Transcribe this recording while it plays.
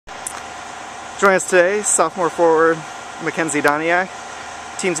Joining us today, sophomore forward Makenzy Doniak.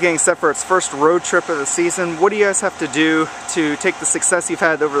 Team's getting set for its first road trip of the season. What do you guys have to do to take the success you've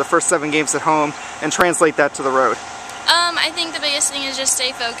had over the first 7 games at home and translate that to the road? I think the biggest thing is just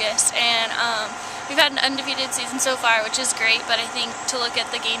stay focused, and we've had an undefeated season so far, which is great, but I think to look at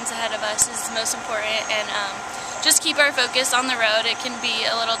the games ahead of us is most important, and just keep our focus on the road. It can be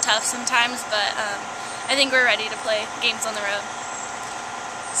a little tough sometimes, but I think we're ready to play games on the road.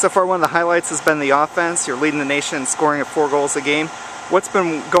 So far, one of the highlights has been the offense. You're leading the nation scoring at 4 goals a game. What's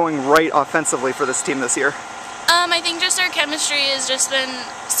been going right offensively for this team this year? I think just our chemistry has just been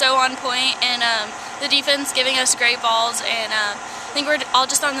so on point, and the defense giving us great balls, and I think we're all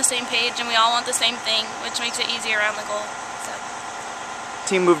just on the same page, and we all want the same thing, which makes it easier around the goal. So.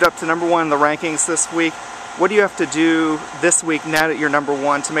 Team moved up to #1 in the rankings this week. What do you have to do this week now that you're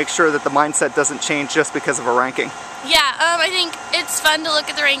 #1 to make sure that the mindset doesn't change just because of a ranking? Yeah, I think it's fun to look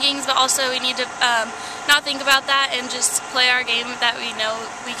at the rankings, but also we need to not think about that and just play our game that we know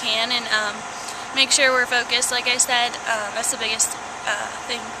we can, and make sure we're focused. Like I said, that's the biggest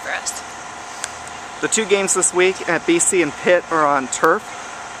thing for us. The 2 games this week at BC and Pitt are on turf.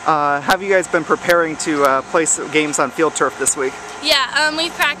 Have you guys been preparing to play games on field turf this week? Yeah,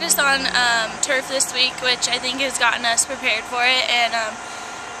 we've practiced on turf this week, which I think has gotten us prepared for it, and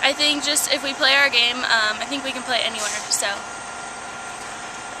I think just if we play our game, I think we can play anywhere. So.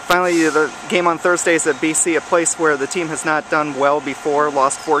 Finally, the game on Thursday is at BC, a place where the team has not done well before,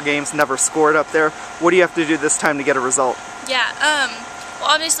 lost 4 games, never scored up there. What do you have to do this time to get a result? Yeah, well,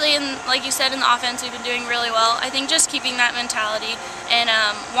 obviously, like you said, in the offense, we've been doing really well. I think just keeping that mentality and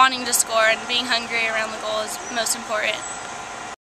wanting to score and being hungry around the goal is most important.